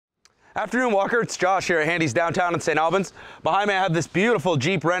Afternoon, Walker. It's Josh here at Handy's downtown in St. Albans. Behind me I have this beautiful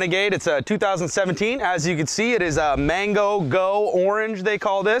Jeep Renegade. It's a 2017. As you can see, it is a Mango Go Orange, they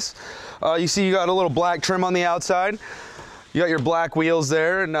call this. You see you got a little black trim on the outside. You got your black wheels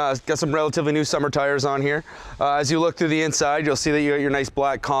there, and got some relatively new summer tires on here. As you look through the inside, you'll see that you got your nice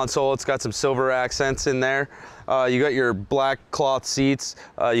black console. It's got some silver accents in there. You got your black cloth seats.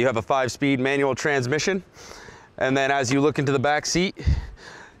 You have a 5-speed manual transmission. And then as you look into the back seat,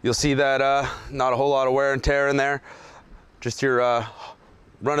 you'll see that not a whole lot of wear and tear in there. Just your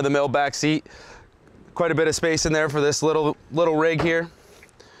run-of-the-mill back seat. Quite a bit of space in there for this little rig here.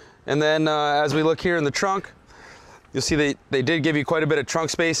 And then as we look here in the trunk, you'll see they did give you quite a bit of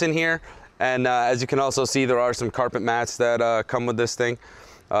trunk space in here. And as you can also see, there are some carpet mats that come with this thing.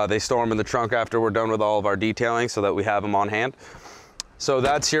 They store them in the trunk after we're done with all of our detailing so that we have them on hand. So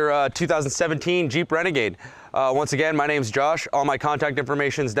that's your 2017 Jeep Renegade. Once again, my name's Josh. All my contact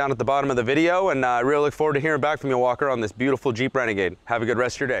information is down at the bottom of the video, and I really look forward to hearing back from you, Walker, on this beautiful Jeep Renegade. Have a good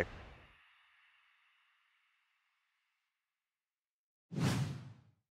rest of your day.